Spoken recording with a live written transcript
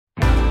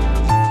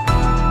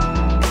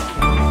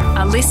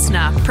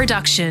listener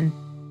production.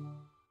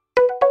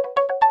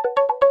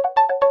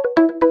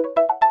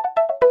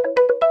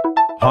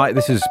 Hi,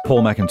 this is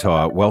Paul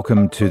McIntyre.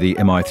 Welcome to the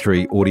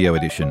MI3 Audio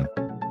Edition.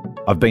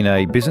 I've been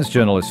a business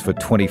journalist for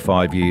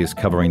 25 years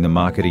covering the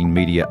marketing,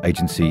 media,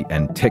 agency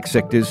and tech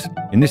sectors.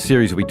 In this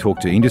series, we talk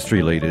to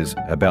industry leaders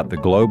about the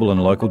global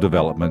and local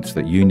developments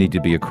that you need to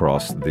be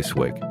across this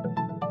week.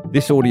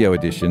 This audio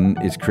edition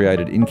is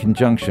created in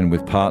conjunction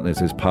with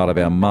partners as part of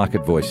our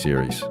Market Voice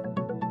series.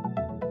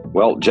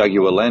 Well,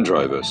 Jaguar Land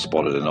Rover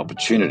spotted an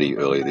opportunity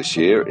earlier this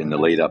year in the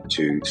lead up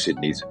to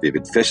Sydney's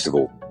Vivid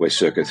Festival, where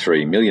circa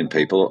 3 million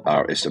people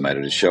are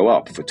estimated to show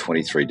up for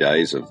 23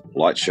 days of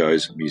light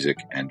shows, music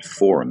and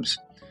forums.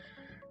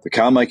 The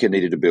car maker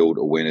needed to build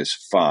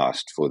awareness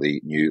fast for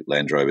the new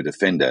Land Rover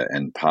Defender,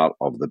 and part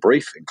of the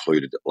brief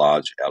included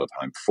large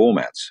out-of-home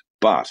formats.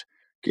 But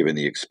given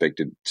the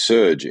expected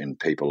surge in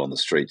people on the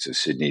streets of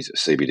Sydney's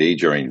CBD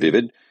during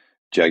Vivid,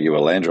 Jaguar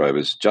Land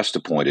Rover's just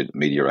appointed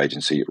media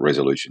agency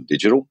Resolution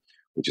Digital,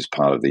 which is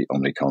part of the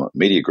Omnicom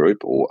Media Group,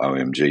 or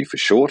OMG for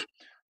short,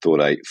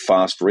 thought a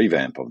fast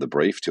revamp of the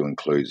brief to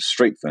include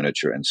street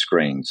furniture and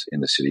screens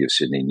in the City of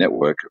Sydney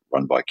network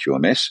run by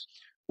QMS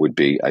would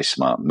be a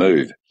smart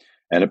move.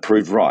 And it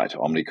proved right.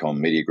 Omnicom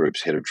Media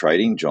Group's head of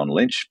trading, John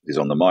Lynch, is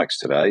on the mics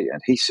today, and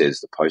he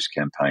says the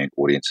post-campaign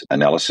audience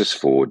analysis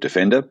for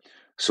Defender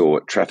saw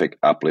traffic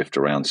uplift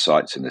around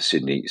sites in the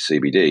Sydney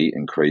CBD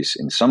increase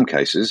in some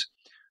cases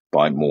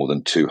by more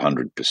than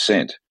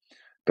 200%.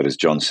 But as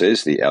John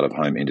says, the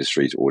out-of-home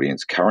industry's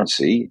audience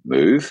currency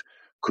move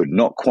could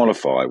not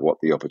quantify what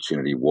the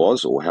opportunity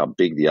was or how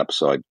big the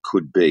upside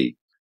could be.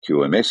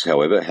 QMS,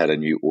 however, had a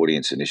new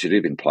audience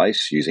initiative in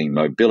place using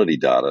mobility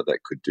data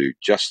that could do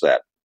just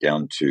that,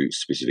 down to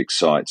specific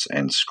sites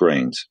and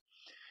screens.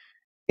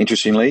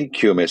 Interestingly,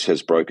 QMS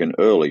has broken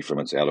early from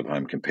its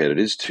out-of-home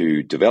competitors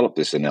to develop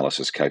this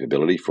analysis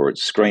capability for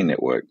its screen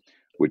network,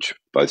 which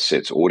both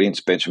sets audience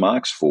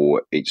benchmarks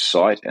for each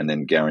site and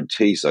then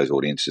guarantees those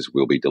audiences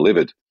will be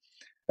delivered.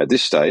 At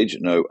this stage,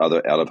 no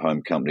other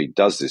out-of-home company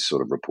does this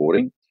sort of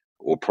reporting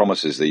or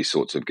promises these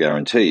sorts of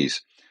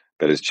guarantees.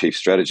 But as Chief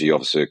Strategy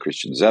Officer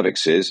Christian Zavik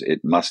says, it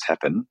must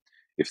happen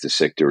if the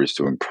sector is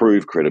to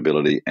improve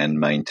credibility and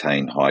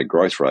maintain high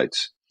growth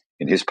rates.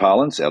 In his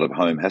parlance,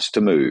 out-of-home has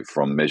to move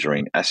from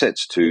measuring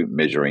assets to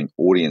measuring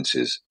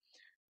audiences.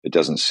 It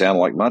doesn't sound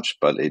like much,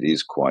 but it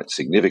is quite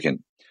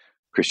significant.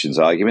 Christian's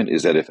argument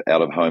is that if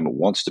out-of-home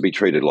wants to be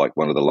treated like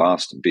one of the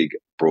last big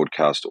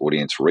broadcast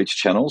audience reach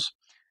channels,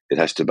 it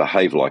has to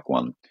behave like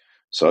one.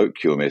 So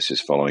QMS is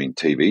following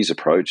TV's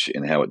approach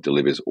in how it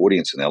delivers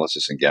audience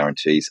analysis and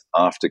guarantees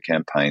after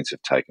campaigns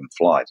have taken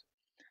flight.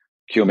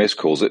 QMS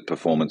calls it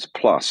Performance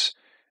Plus,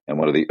 and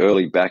one of the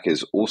early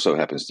backers also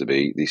happens to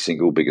be the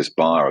single biggest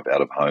buyer of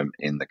out-of-home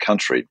in the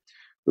country,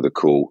 with a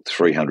cool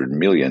 $300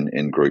 million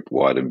in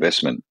group-wide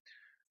investment.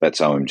 That's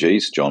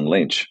OMG's John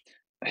Lynch.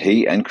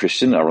 He and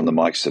Christian are on the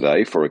mics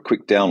today for a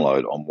quick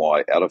download on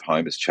why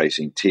out-of-home is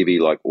chasing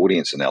TV-like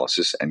audience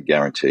analysis and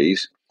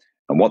guarantees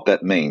and what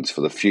that means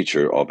for the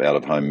future of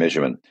out-of-home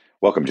measurement.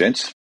 Welcome,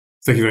 gents.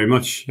 Thank you very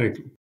much.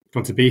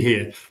 Glad to be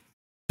here.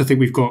 I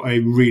think we've got a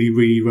really,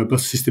 really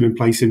robust system in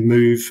place in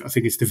Move. I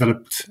think it's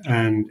developed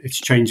and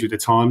it's changed with the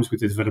times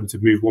with the development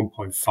of Move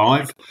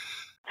 1.5.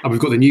 And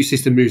we've got the new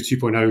system, Move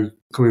 2.0,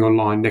 coming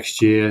online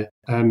next year,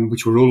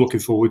 which we're all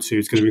looking forward to.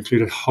 It's going to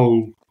include a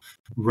whole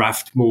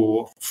raft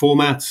more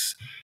formats.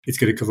 It's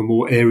going to cover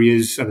more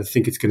areas, and I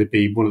think it's going to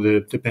be one of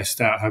the best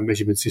out-of-home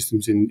measurement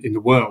systems in the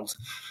world.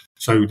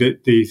 So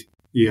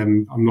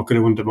I'm not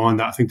going to undermine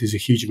that. I think there's a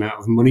huge amount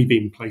of money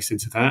being placed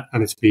into that,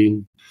 and it's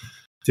been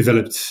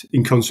developed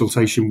in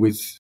consultation with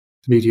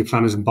media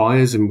planners and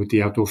buyers and with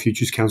the Outdoor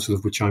Futures Council,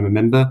 of which I'm a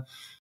member.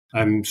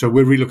 So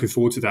we're really looking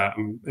forward to that.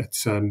 And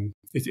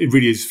it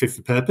really is fit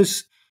for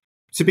purpose.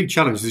 It's a big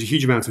challenge. There's a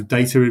huge amount of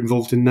data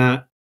involved in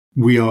that.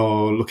 We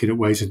are looking at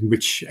ways in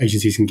which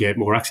agencies can get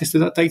more access to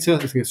that data. I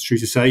think that's true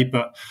to say,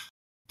 but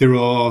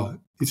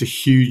it's a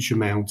huge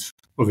amount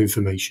of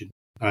information.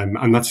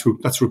 And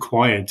that's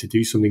required to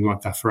do something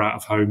like that for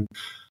out-of-home.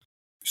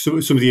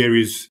 So some of the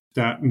areas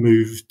that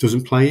Move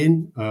doesn't play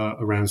in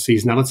around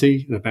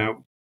seasonality and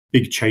about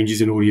big changes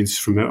in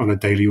audience on a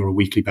daily or a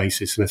weekly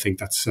basis. And I think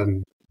that's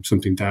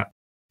something that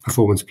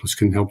Performance Plus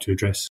can help to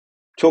address.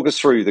 Talk us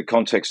through the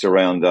context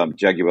around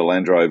Jaguar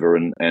Land Rover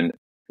and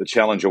the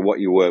challenge of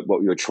what you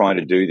were trying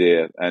to do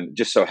there. And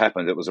just so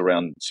happened it was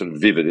around sort of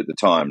Vivid at the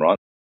time, right?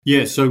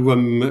 Yeah, so we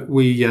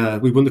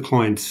won the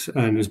client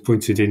and was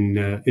appointed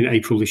in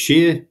April this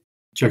year.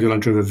 Jaguar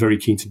Land Rover very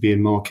keen to be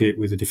in market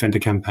with a Defender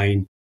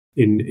campaign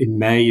in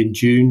May and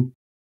June.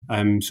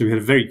 So we had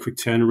a very quick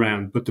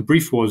turnaround. But the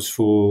brief was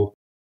for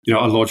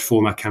a large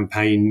format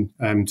campaign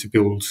to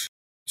build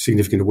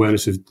significant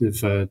awareness of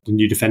the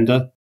new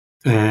Defender.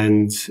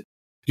 And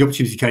the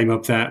opportunity came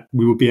up that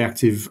we would be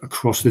active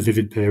across the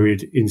Vivid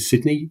period in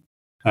Sydney.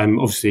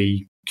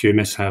 Obviously,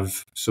 QMS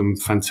have some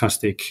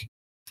fantastic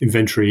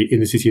inventory in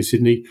the city of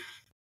Sydney.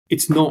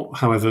 It's not,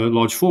 however,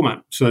 large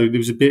format. So there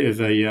was a bit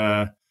of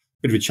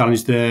a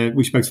challenge there.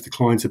 We spoke to the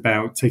client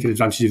about taking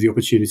advantage of the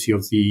opportunity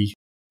of the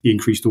the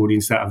increased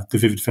audience that the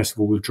Vivid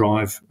Festival will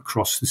drive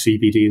across the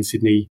CBD in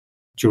Sydney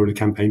during the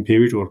campaign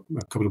period, or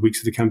a couple of weeks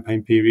of the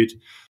campaign period.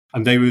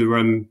 And they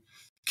were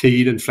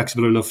keen and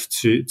flexible enough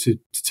to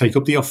take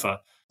up the offer.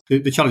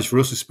 The challenge for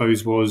us, I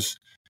suppose, was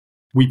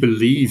we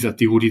believe that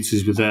the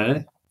audiences were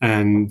there,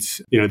 and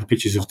the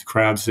pictures of the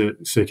crowds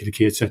at Circular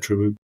Quay, etc.,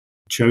 would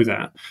show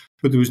that.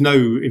 But there was no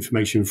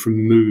information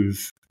from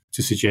Move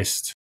to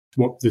suggest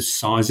what the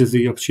size of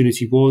the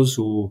opportunity was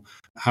or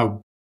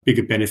how big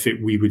a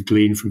benefit we would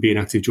glean from being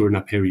active during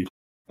that period.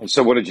 And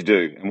so what did you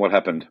do and what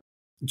happened?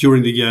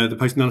 During the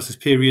post-analysis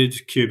period,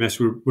 QMS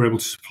were able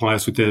to supply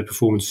us with their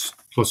Performance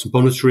Plus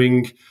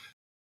monitoring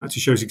to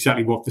show us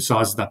exactly what the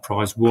size of that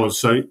prize was.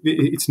 So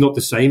it's not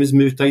the same as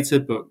Move data,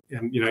 but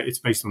it's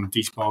based on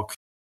DSpark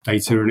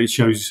data, and it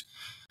shows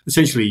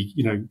essentially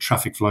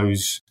traffic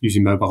flows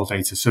using mobile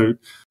data. So,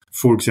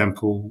 for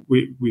example,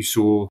 we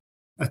saw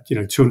a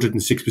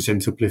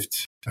 206%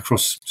 uplift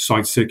across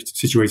sites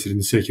situated in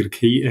the Circular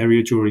Quay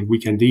area during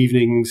weekend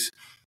evenings.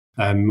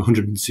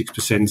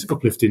 106%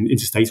 uplift in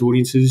interstate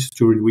audiences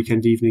during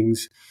weekend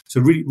evenings. So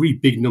really, really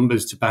big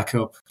numbers to back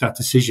up that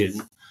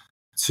decision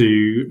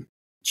to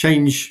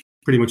change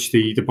pretty much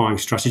the buying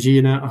strategy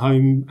in out of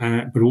home,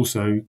 but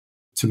also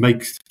to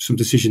make some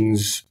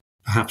decisions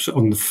perhaps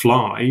on the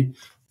fly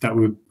that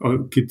would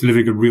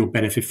deliver a real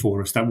benefit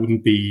for us that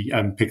wouldn't be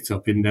picked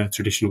up in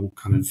traditional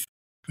kind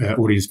of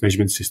audience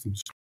measurement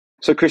systems.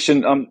 So,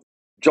 Christian,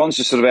 John's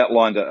just sort of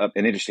outlined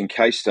an interesting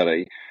case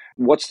study.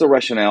 What's the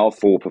rationale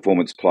for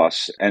Performance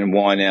Plus and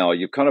why now?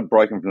 You've kind of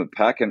broken from the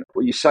pack, and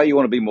you say you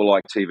want to be more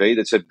like TV.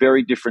 That's a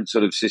very different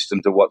sort of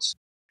system to what's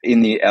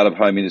in the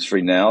out-of-home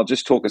industry now.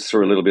 Just talk us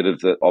through a little bit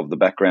of the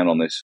background on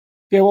this.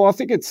 Yeah, well, I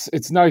think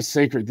it's no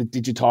secret that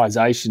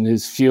digitisation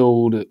has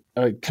fueled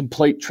a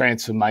complete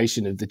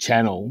transformation of the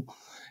channel.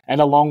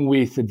 And along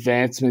with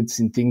advancements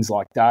in things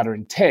like data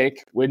and tech,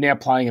 we're now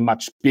playing a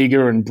much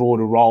bigger and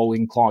broader role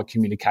in client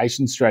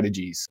communication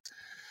strategies.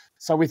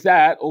 So with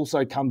that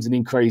also comes an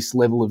increased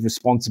level of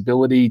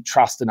responsibility,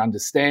 trust and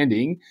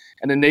understanding,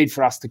 and a need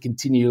for us to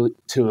continue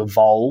to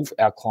evolve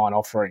our client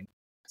offering.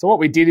 So what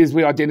we did is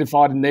we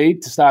identified a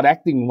need to start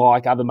acting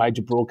like other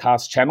major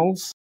broadcast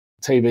channels,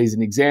 TV is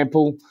an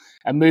example,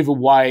 and move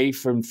away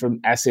from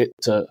asset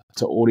to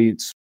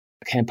audience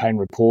campaign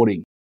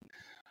reporting.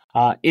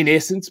 In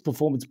essence,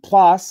 Performance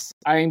Plus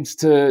aims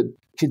to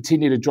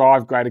continue to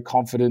drive greater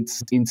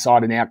confidence,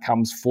 insight and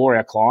outcomes for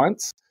our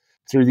clients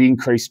through the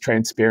increased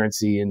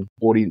transparency and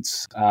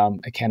audience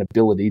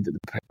accountability that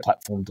the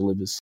platform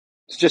delivers.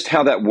 It's just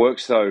how that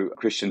works, though,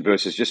 Christian,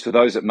 versus just for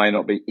those that may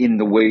not be in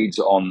the weeds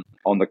on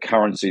the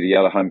currency, the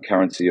out-of-home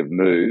currency of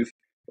Move,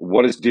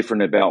 what is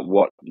different about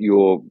what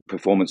your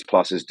Performance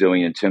Plus is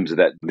doing in terms of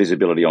that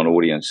visibility on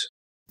audience?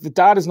 The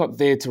data's not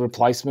there to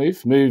replace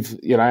Move. Move,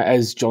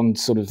 as John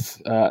sort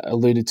of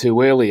alluded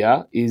to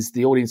earlier, is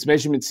the audience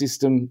measurement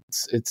system.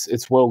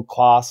 It's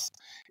world-class.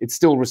 It's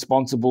still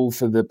responsible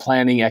for the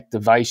planning,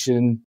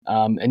 activation,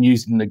 and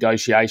used in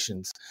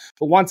negotiations.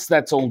 But once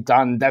that's all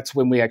done, that's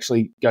when we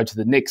actually go to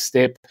the next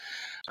step.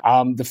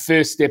 The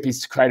first step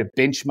is to create a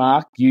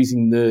benchmark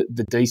using the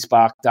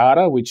DSpark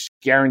data, which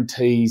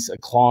guarantees a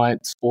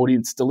client's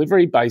audience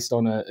delivery based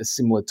on a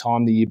similar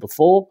time the year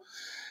before.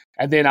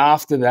 And then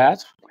after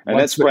that... And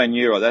that's brand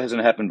new, right? That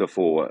hasn't happened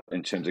before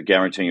in terms of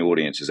guaranteeing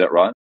audience. Is that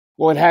right?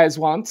 Well, it has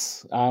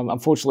once.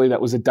 Unfortunately,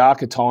 that was a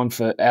darker time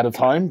for out of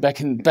home back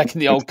in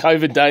the old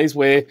COVID days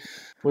where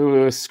we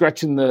were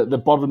scratching the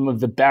bottom of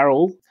the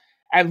barrel.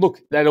 And look,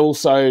 that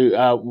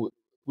also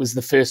was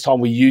the first time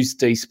we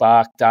used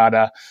DSpark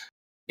data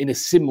in a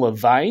similar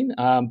vein.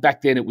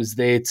 Back then, it was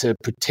there to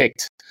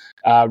protect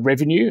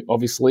revenue,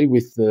 obviously,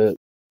 with the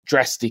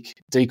drastic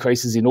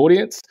decreases in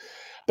audience.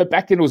 But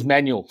back then it was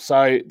manual.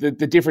 So the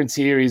difference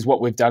here is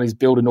what we've done is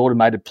build an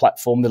automated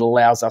platform that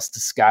allows us to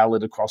scale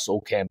it across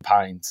all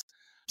campaigns.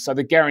 So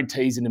the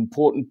guarantee is an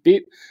important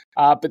bit.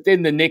 But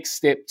then the next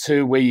step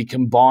too, where you're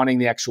combining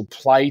the actual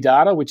play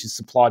data, which is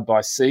supplied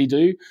by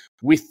CDO,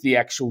 with the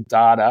actual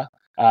data,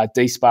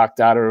 DSpark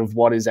data of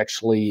what has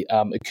actually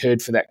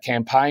occurred for that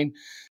campaign.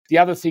 The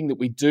other thing that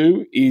we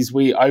do is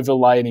we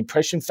overlay an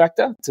impression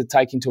factor to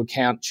take into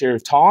account share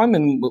of time,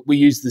 and we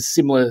use the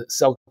similar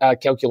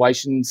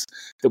calculations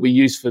that we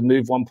use for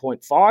Move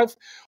 1.5.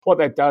 What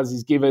that does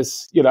is give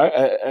us,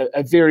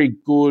 a very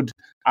good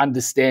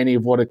understanding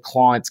of what a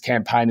client's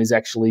campaign has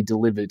actually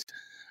delivered.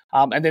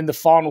 And then the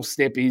final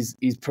step is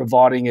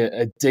providing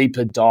a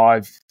deeper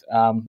dive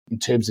in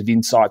terms of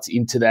insights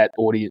into that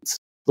audience,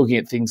 looking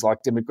at things like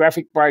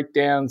demographic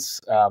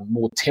breakdowns,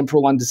 more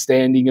temporal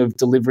understanding of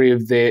delivery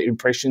of their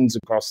impressions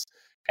across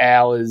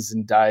hours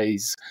and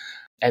days,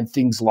 and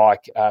things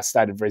like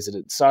state of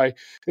residence. So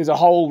there's a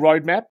whole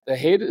roadmap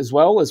ahead as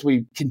well as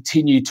we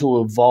continue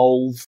to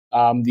evolve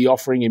the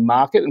offering in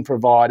market and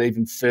provide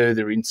even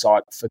further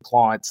insight for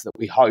clients that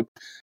we hope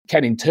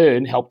can in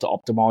turn help to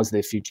optimise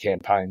their future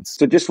campaigns.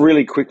 So just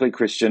really quickly,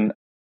 Christian,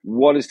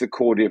 what is the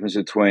core difference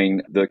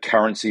between the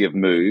currency of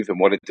Move and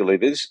what it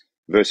delivers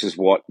versus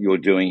what you're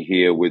doing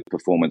here with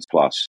Performance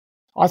Plus?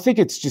 I think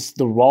it's just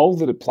the role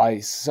that it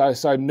plays.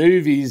 So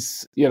Move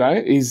is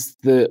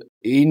the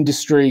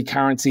industry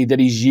currency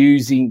that is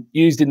used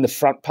in the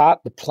front part,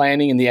 the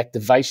planning and the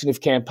activation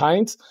of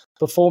campaigns.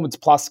 Performance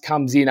Plus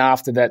comes in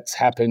after that's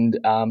happened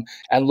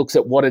and looks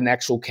at what an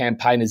actual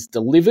campaign has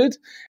delivered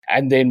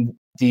and then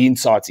the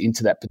insights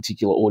into that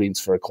particular audience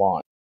for a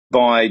client.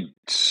 By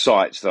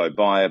sites, though,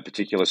 by a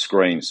particular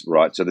screens,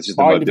 right? So this is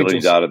the mobility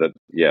data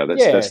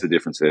that's the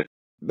difference there.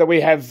 That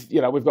we have,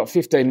 we've got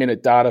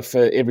 15-minute data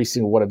for every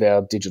single one of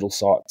our digital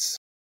sites.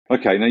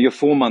 Okay, now you're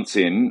 4 months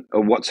in.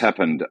 What's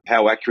happened?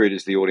 How accurate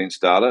is the audience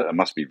data? It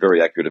must be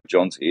very accurate if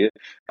John's here.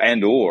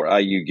 And or are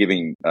you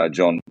giving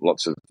John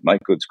lots of make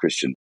goods,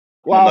 Christian,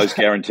 on those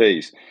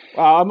guarantees?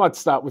 Well, I might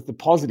start with the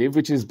positive,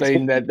 which has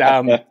been that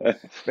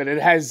but it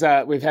has.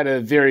 We've had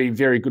a very,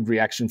 very good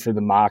reaction from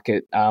the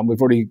market.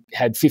 We've already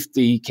had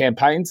 50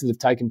 campaigns that have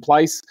taken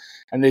place,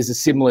 and there's a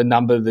similar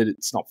number that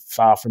it's not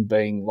far from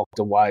being locked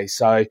away.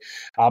 So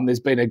there's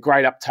been a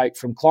great uptake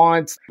from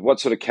clients. What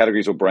sort of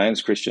categories or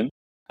brands, Christian?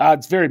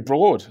 It's very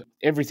broad.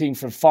 Everything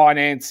from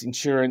finance,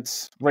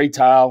 insurance,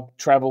 retail,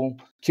 travel,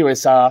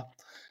 QSR.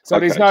 So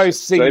there's no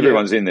single. So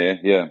everyone's in there,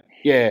 yeah.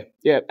 Yeah.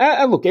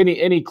 And look,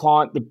 any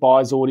client that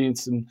buys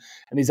audience and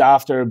is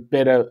after a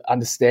better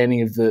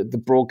understanding of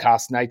the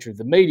broadcast nature of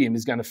the medium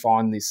is going to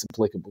find this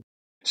applicable.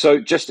 So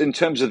just in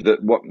terms of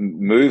what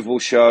Move will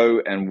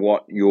show and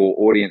what your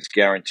audience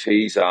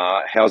guarantees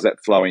are, how's that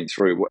flowing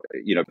through?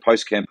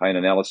 Post-campaign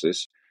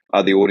analysis,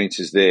 are the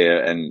audiences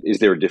there and is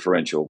there a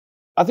differential?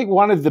 I think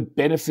one of the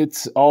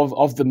benefits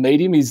of the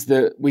medium is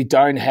that we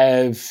don't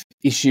have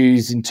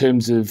issues in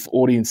terms of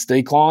audience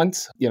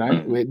declines.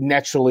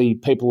 Naturally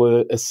people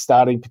are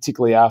starting,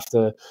 particularly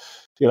after,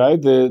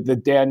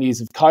 the down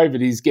years of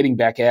COVID, is getting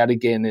back out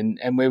again.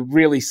 And we're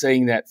really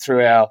seeing that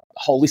through our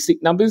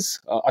holistic numbers.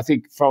 I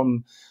think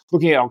from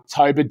looking at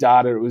October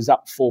data, it was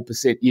up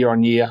 4% year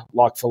on year,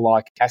 like for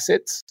like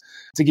assets,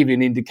 to give you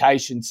an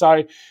indication.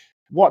 So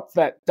what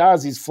that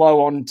does is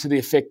flow on to the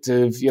effect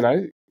of,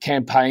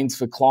 campaigns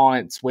for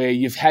clients where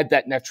you've had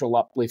that natural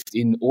uplift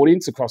in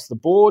audience across the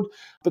board,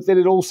 but then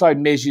it also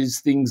measures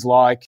things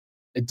like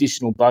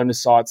additional bonus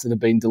sites that have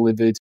been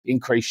delivered,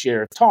 increased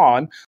share of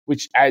time,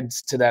 which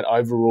adds to that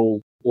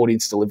overall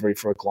audience delivery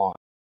for a client.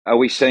 Are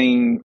we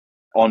seeing,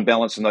 on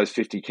balance in those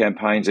 50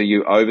 campaigns, are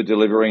you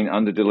over-delivering,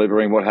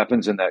 under-delivering? What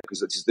happens in that?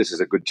 Because this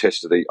is a good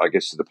test to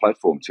the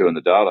platform too and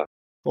the data.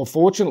 Well,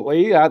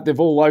 fortunately, they've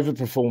all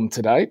overperformed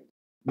to date,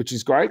 which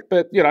is great.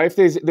 But,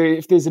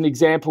 if there's an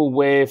example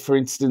where, for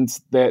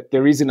instance, that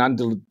there is an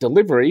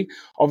under-delivery,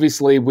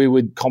 obviously we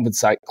would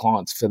compensate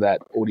clients for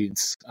that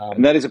audience.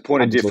 And that is a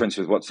point of difference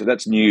with so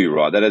that's new,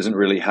 right? That doesn't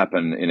really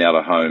happen in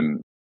out-of-home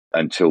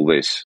until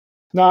this.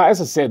 No, as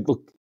I said,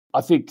 look,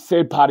 I think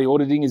third-party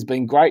auditing has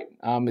been great.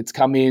 It's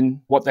come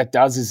in. What that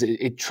does is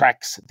it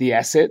tracks the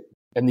asset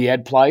and the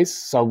ad plays,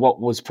 so what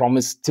was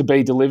promised to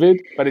be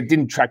delivered, but it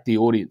didn't track the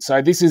audience.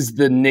 So this is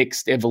the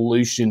next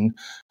evolution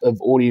of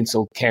audience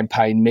or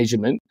campaign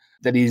measurement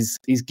that is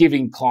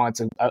giving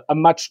clients a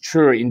much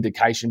truer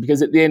indication,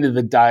 because at the end of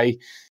the day,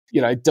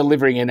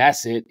 delivering an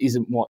asset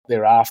isn't what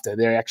they're after.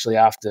 They're actually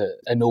after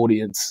an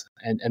audience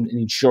and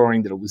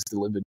ensuring that it was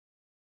delivered.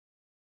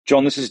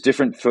 John, this is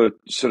different for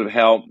sort of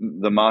how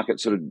the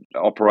market sort of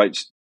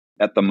operates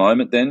at the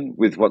moment then,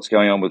 with what's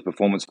going on with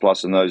Performance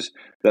Plus and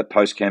that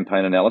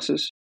post-campaign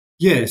analysis?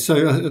 Yeah,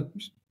 so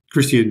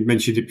Christian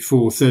mentioned it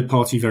before,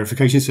 third-party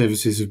verification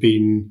services have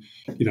been,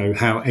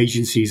 how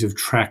agencies have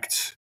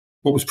tracked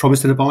what was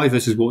promised in a buy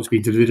versus what was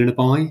being delivered in a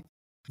buy.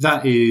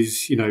 That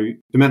is, the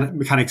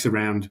mechanics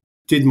around,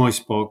 did my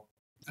spot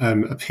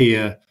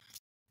appear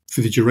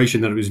for the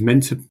duration that it was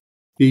meant to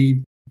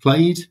be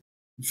played,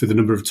 for the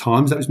number of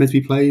times that was meant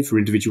to be played, for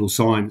individual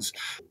signs.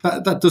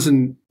 That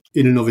doesn't,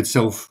 in and of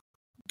itself,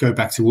 go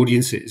back to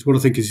audiences. What I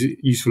think is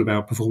useful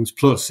about Performance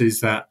Plus is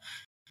that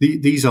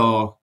these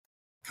are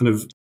kind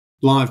of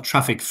live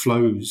traffic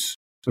flows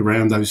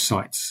around those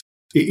sites.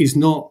 It is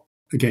not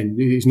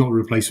a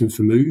replacement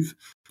for Move,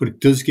 but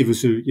it does give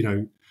us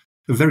a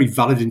very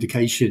valid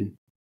indication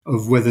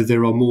of whether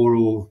there are more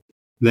or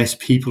less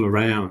people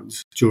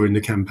around during the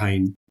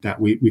campaign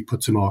that we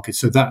put to market.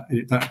 So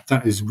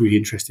that is really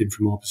interesting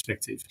from our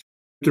perspective.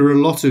 There are a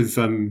lot of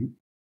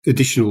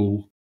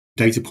additional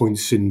data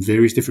points in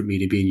various different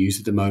media being used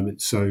at the moment.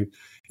 So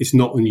it's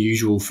not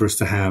unusual for us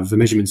to have the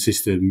measurement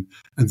system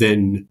and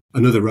then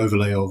another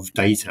overlay of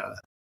data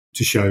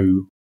to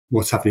show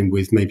what's happening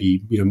with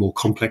maybe, more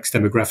complex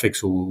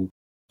demographics or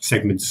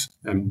segments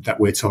that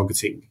we're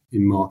targeting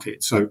in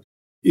market. So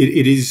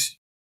it is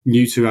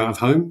new to out of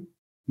home.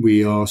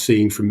 We are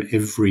seeing from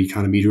every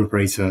kind of media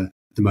operator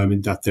at the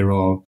moment that there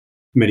are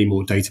many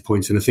more data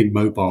points. And I think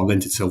mobile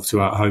lent itself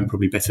to out of home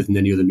probably better than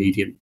any other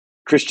medium.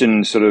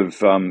 Christian sort of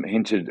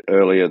hinted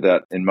earlier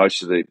that in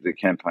most of the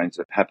campaigns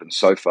that happened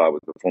so far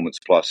with Performance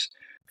Plus,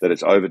 that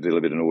it's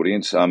over-delivered an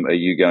audience. Are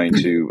you going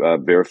to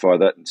verify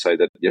that and say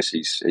that, yes,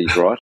 he's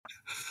right?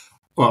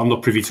 Well, I'm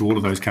not privy to all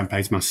of those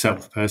campaigns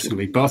myself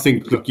personally, but I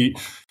think, look,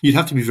 you'd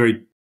have to be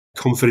very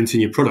confident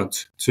in your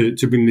product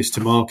to bring this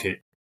to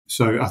market.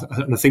 So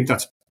I think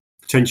that's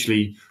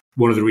potentially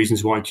one of the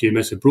reasons why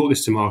QMS have brought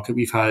this to market.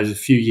 We've had a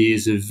few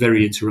years of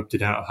very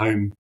interrupted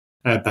out-of-home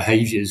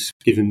behaviours,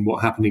 given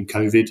what happened in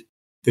COVID.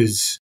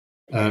 There's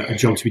a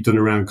job to be done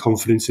around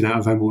confidence in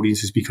out-of-home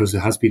audiences because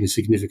there has been a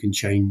significant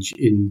change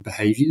in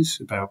behaviours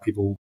about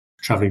people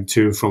travelling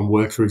to and from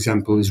work, for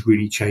example, has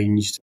really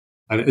changed.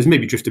 And it's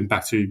maybe drifting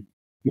back to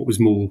what was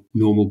more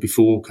normal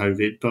before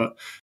COVID, but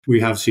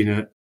we have seen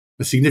a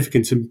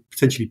significant and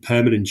potentially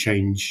permanent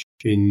change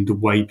in the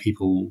way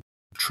people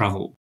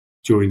travel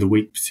during the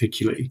week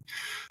particularly.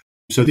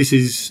 So this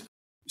is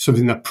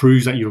something that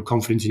proves that you're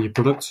confident in your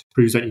product,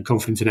 proves that you're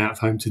confident in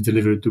out-of-home to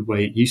deliver the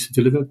way it used to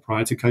deliver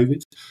prior to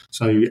COVID.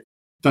 So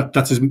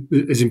that's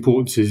as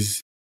important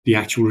as the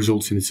actual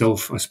results in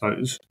itself, I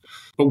suppose.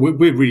 But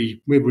we're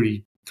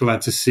really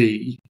glad to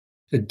see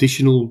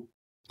additional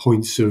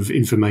points of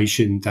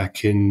information that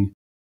can,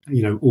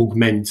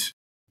 augment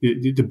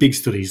the big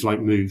studies like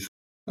Move.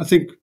 I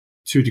think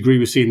to a degree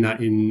we're seeing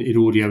that in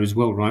audio as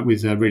well, right?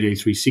 With Radio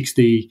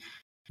 360,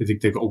 I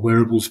think they've got a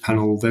wearables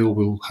panel. They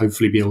will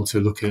hopefully be able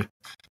to look at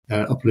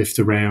uplift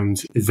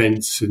around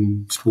events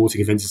and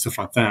sporting events and stuff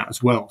like that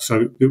as well.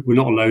 So we're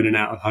not alone in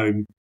out of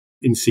home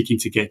in seeking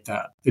to get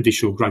that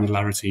additional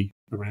granularity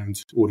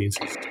around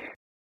audiences.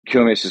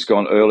 QMS has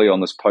gone early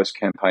on this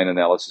post-campaign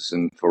analysis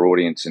and for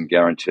audience and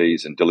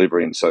guarantees and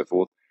delivery and so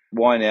forth.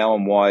 Why now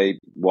and why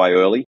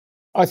early?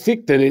 I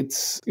think that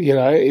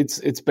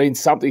it's been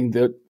something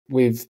that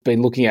we've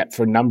been looking at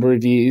for a number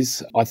of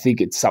years. I think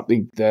it's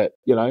something that,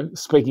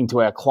 speaking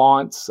to our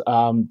clients,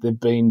 they've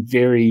been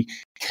very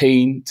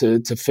keen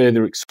to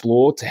further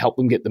explore, to help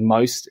them get the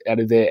most out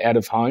of their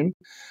out-of-home.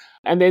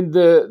 And then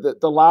the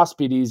last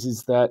bit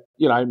is that,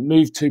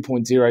 Move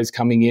 2.0 is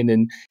coming in,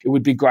 and it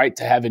would be great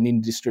to have an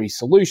industry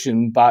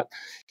solution. But,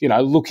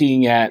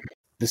 looking at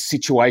the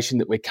situation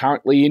that we're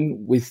currently in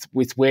with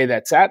where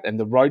that's at and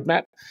the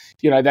roadmap,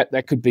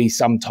 that could be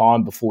some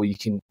time before you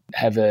can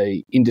have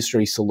a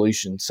industry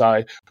solution.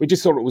 So we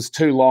just thought it was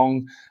too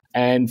long.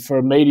 And for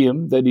a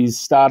medium that is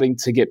starting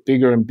to get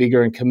bigger and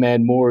bigger and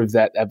command more of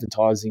that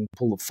advertising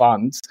pool of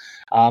funds,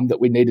 that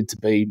we needed to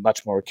be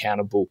much more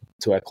accountable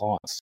to our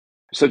clients.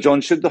 So,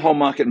 John, should the whole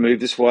market move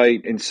this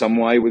way in some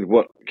way with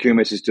what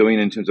QMS is doing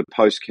in terms of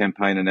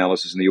post-campaign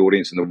analysis and the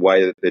audience and the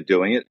way that they're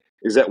doing it?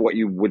 Is that what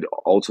you would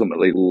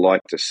ultimately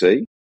like to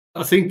see?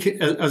 I think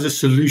as a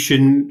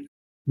solution,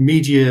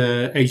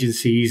 media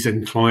agencies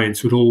and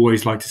clients would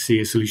always like to see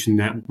a solution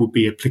that would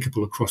be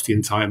applicable across the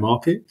entire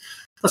market.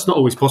 That's not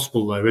always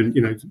possible, though.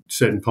 And,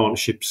 certain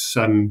partnerships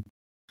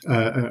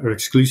are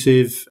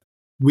exclusive.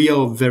 We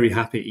are very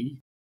happy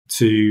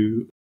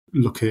to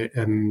look at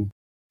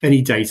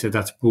any data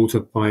that's brought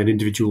up by an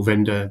individual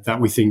vendor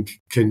that we think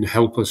can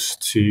help us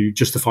to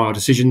justify our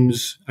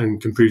decisions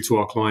and can prove to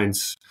our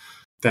clients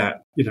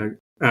that,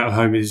 out of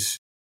home is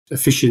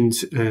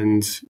efficient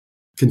and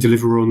can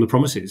deliver on the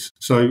promises.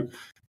 So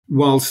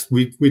whilst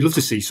we'd love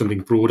to see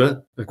something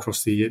broader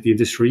across the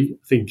industry,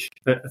 I think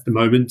at the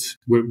moment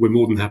we're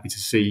more than happy to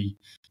see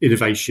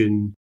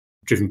innovation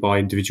driven by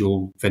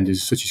individual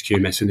vendors such as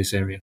QMS in this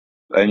area.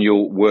 And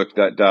you'll work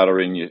that data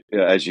in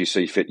as you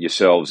see fit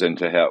yourselves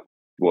into how.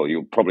 Well,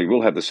 you probably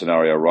will have the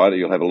scenario, right?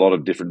 You'll have a lot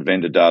of different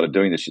vendor data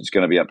doing this. It's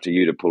going to be up to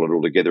you to pull it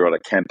all together at a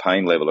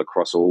campaign level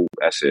across all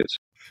assets.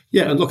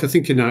 Yeah, and look, I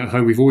think in our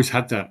home we've always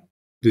had that.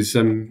 There's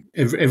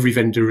every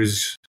vendor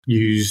has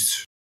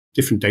used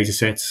different data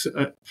sets.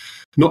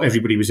 Not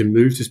everybody was in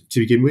Move to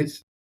begin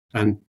with,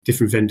 and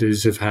different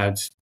vendors have had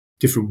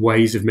different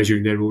ways of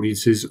measuring their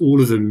audiences. All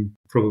of them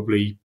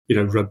probably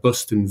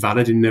robust and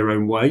valid in their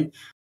own way.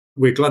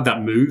 We're glad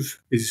that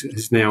Move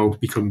has now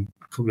become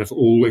kind of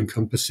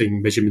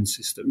all-encompassing measurement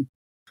system.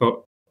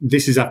 But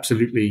this is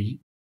absolutely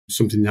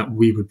something that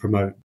we would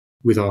promote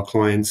with our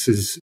clients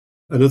as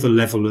another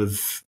level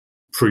of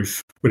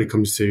proof when it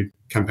comes to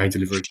campaign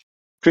delivery.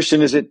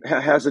 Christian,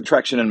 how's the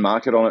traction and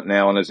market on it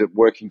now, and is it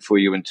working for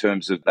you in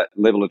terms of that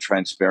level of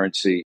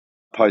transparency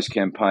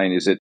post-campaign?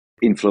 Is it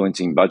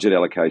influencing budget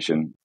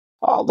allocation?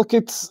 Oh, look,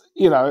 it's,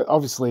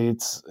 obviously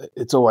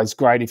it's always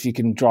great if you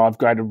can drive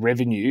greater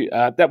revenue.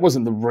 That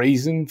wasn't the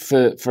reason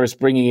for us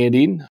bringing it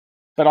in.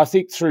 But I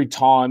think through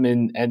time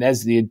and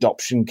as the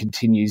adoption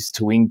continues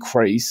to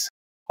increase,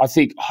 I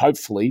think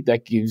hopefully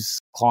that gives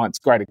clients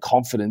greater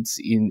confidence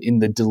in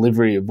the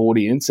delivery of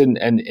audience and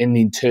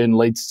in turn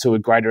leads to a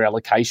greater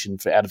allocation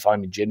for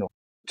out-of-home in general.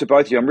 To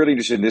both of you, I'm really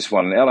interested in this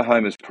one.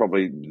 Out-of-home is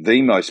probably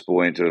the most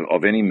buoyant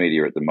of any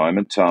media at the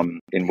moment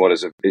in what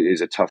is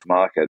a tough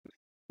market.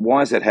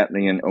 Why is that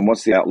happening and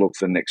what's the outlook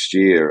for next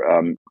year?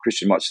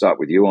 Christian, might start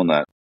with you on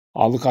that.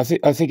 Oh, look, I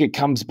think it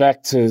comes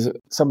back to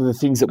some of the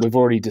things that we've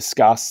already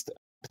discussed,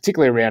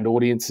 particularly around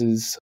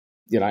audiences.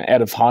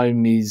 Out of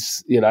home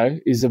is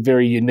a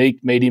very unique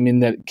medium in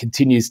that it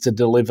continues to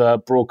deliver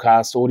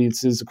broadcast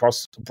audiences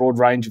across a broad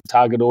range of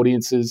target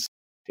audiences.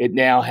 It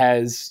now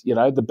has,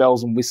 the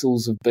bells and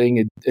whistles of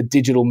being a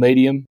digital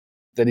medium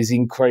that has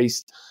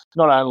increased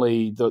not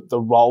only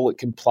the role it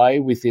can play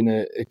within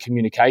a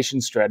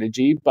communication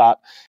strategy, but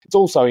it's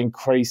also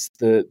increased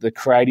the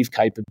creative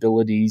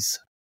capabilities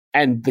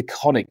and the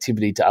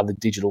connectivity to other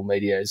digital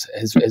media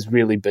has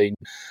really been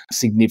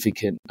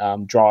significant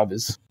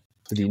drivers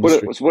for the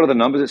industry. What are the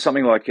numbers? It's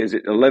something like, is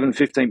it 11,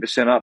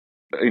 15% up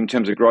in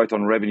terms of growth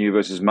on revenue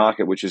versus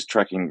market, which is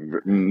tracking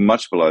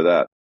much below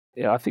that?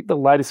 Yeah, I think the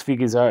latest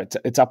figures are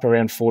it's up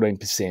around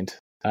 14%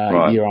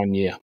 year on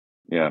year.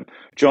 Yeah.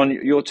 John,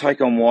 your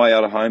take on why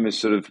out-of-home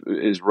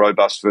is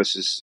robust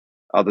versus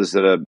others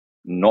that are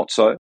not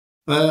so?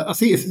 I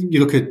think if you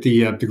look at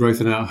the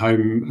growth in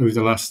out-of-home over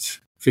the last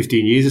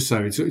 15 years or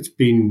so, it's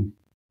been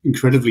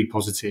incredibly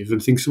positive.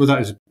 And I think some of that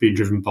has been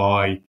driven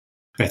by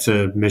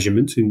better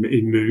measurement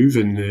in move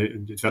and the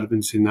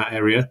developments in that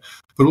area.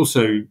 But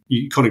also,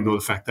 you can't ignore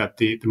the fact that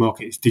the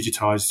market is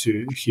digitised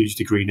to a huge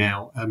degree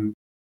now.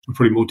 We're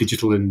probably more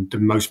digital than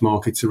most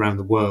markets around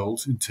the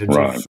world in terms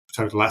of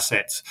total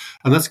assets.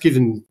 And that's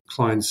given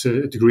clients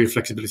a degree of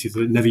flexibility that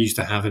they never used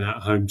to have in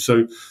out-of-home.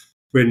 So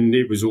when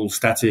it was all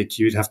static,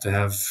 you'd have to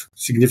have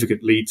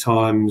significant lead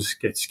times,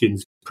 get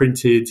skins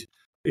printed.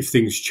 If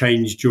things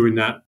changed during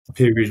that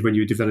period when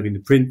you were developing the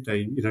print,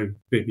 they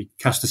maybe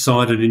cast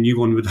aside and a new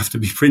one would have to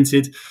be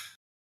printed.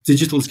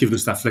 Digital's given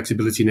us that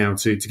flexibility now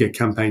to get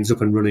campaigns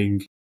up and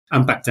running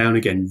and back down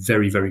again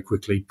very, very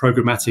quickly.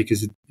 Programmatic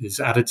is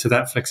added to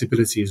that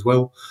flexibility as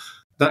well.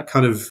 That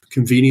kind of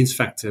convenience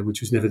factor,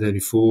 which was never there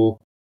before,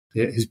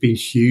 has been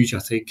huge, I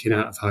think, in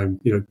out-of-home.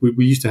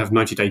 We used to have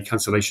 90-day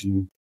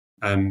cancellation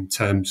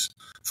terms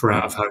for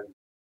out-of-home.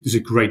 There's a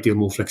great deal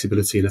more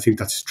flexibility, and I think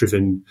that's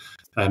driven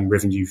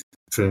revenue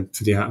for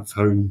the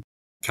out-of-home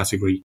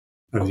category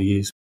over the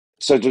years.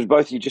 So does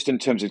both of you, just in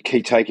terms of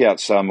key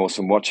takeouts or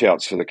some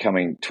watch-outs for the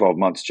coming 12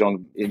 months,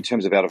 John, in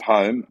terms of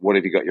out-of-home, what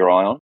have you got your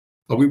eye on?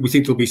 We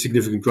think there'll be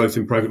significant growth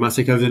in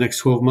programmatic over the next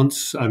 12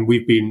 months, and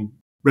we've been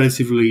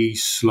relatively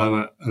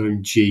slow at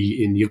OMG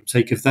in the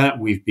uptake of that.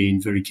 We've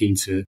been very keen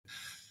to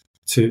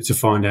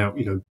find out,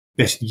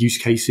 best use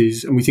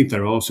cases, and we think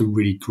there are some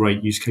really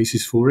great use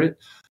cases for it.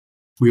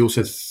 We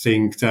also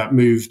think that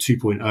Move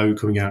 2.0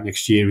 coming out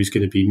next year is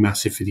going to be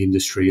massive for the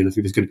industry, and I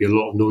think there's going to be a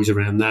lot of noise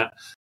around that.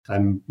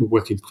 We're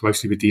working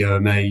closely with the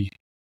OMA,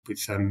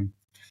 with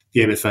the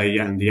MFA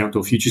and the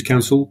Outdoor Futures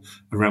Council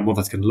around what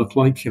that's going to look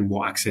like and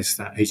what access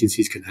that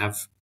agencies can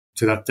have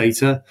to that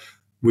data.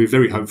 We're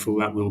very hopeful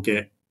that we'll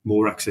get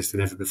more access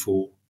than ever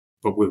before,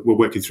 but we're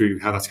working through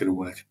how that's going to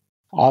work.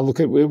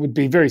 It would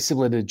be very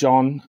similar to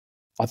John.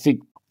 I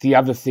think the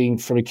other thing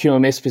from a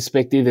QMS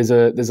perspective, there's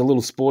a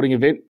little sporting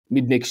event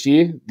mid next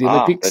year, the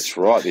Olympics. That's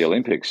right, the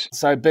Olympics.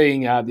 So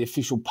being the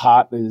official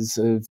partners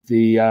of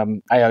the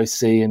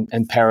AOC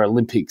and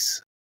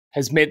Paralympics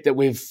has meant that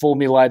we've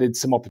formulated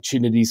some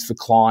opportunities for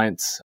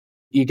clients.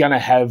 You're going to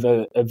have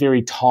a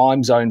very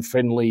time zone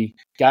friendly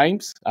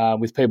games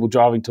with people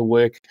driving to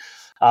work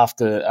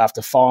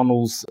after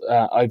finals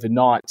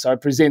overnight. So it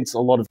presents a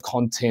lot of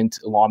content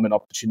alignment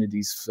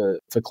opportunities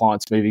for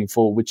clients moving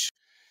forward, which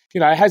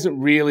hasn't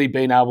really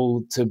been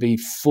able to be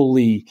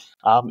fully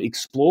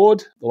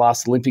explored. The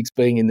last Olympics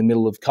being in the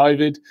middle of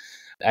COVID,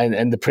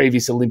 and the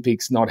previous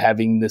Olympics not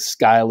having the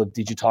scale of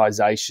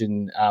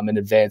digitisation and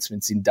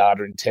advancements in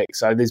data and tech.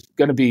 So there's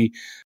going to be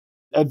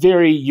a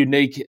very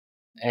unique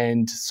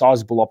and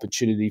sizable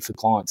opportunity for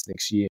clients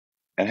next year.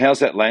 And how's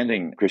that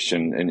landing,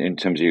 Christian, in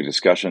terms of your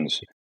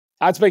discussions?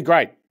 It's been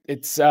great.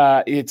 It's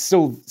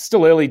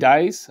still early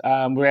days.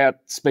 We're out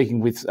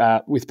speaking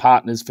with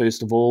partners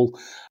first of all,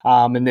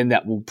 and then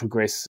that will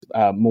progress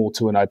more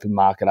to an open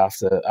market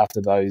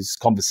after those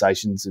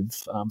conversations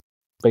have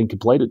been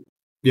completed.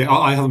 Yeah,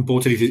 I haven't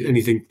bought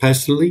anything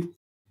personally,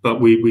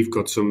 but we've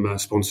got some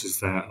sponsors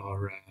that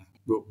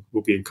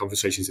will be in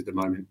conversations at the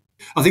moment.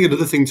 I think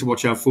another thing to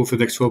watch out for the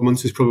next 12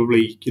 months is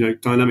probably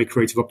dynamic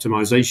creative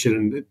optimization,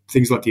 and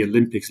things like the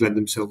Olympics lend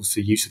themselves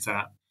to use of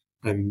that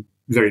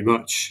very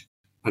much.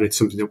 And it's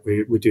something that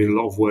we're doing a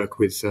lot of work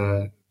with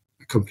a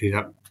company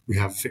that we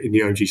have in the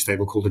OMG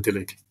stable called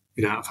Idyllic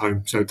in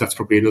out-of-home. So that's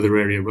probably another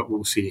area where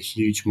we'll see a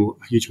huge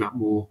amount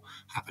more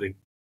happening.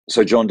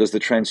 So, John, does the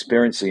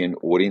transparency and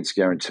audience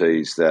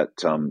guarantees that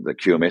the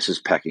QMS is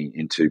packing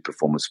into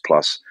Performance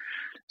Plus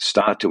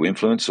start to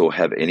influence or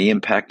have any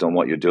impact on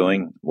what you're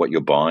doing, what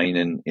you're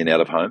buying in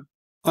out-of-home?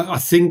 I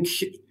think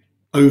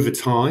over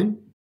time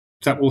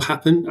that will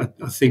happen.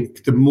 I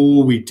think the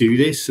more we do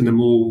this and the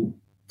more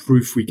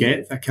proof we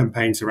get that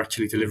campaigns are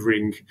actually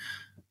delivering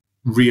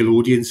real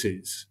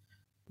audiences,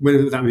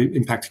 whether that will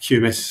impact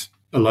QMS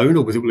alone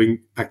or whether it will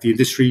impact the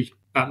industry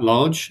at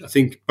large, I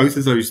think both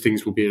of those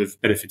things will be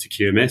of benefit to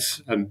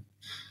QMS.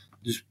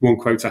 Just one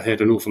quote I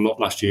heard an awful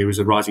lot last year was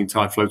 "a rising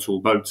tide floats all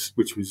boats,"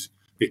 which was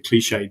a bit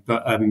cliched.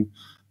 But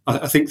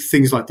I think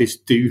things like this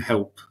do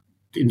help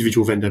the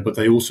individual vendor, but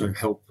they also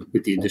help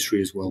with the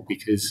industry as well,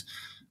 because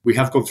we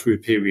have gone through a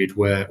period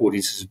where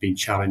audiences have been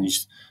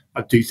challenged.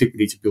 I do think we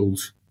need to build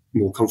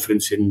more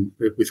confidence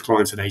with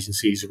clients and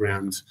agencies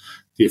around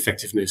the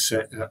effectiveness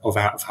of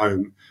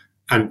out-of-home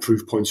and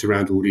proof points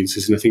around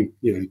audiences. And I think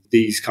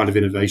these kind of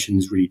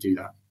innovations really do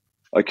that.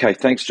 Okay,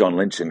 thanks, John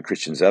Lynch and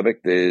Christian Zabik.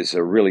 There's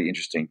a really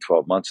interesting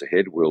 12 months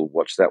ahead. We'll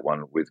watch that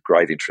one with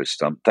great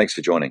interest. Thanks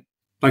for joining.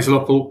 Thanks a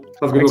lot, Paul.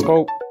 Have a good one.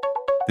 Paul.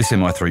 This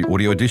MI3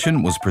 audio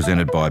edition was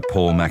presented by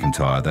Paul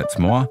McIntyre, that's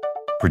moi,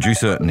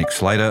 producer Nick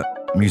Slater,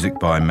 music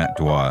by Matt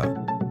Dwyer.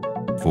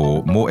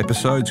 For more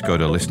episodes, go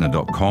to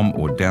listener.com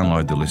or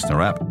download the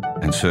Listener app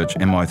and search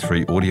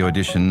MI3 audio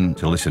edition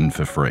to listen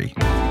for free.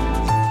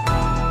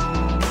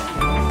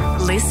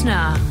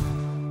 Listener.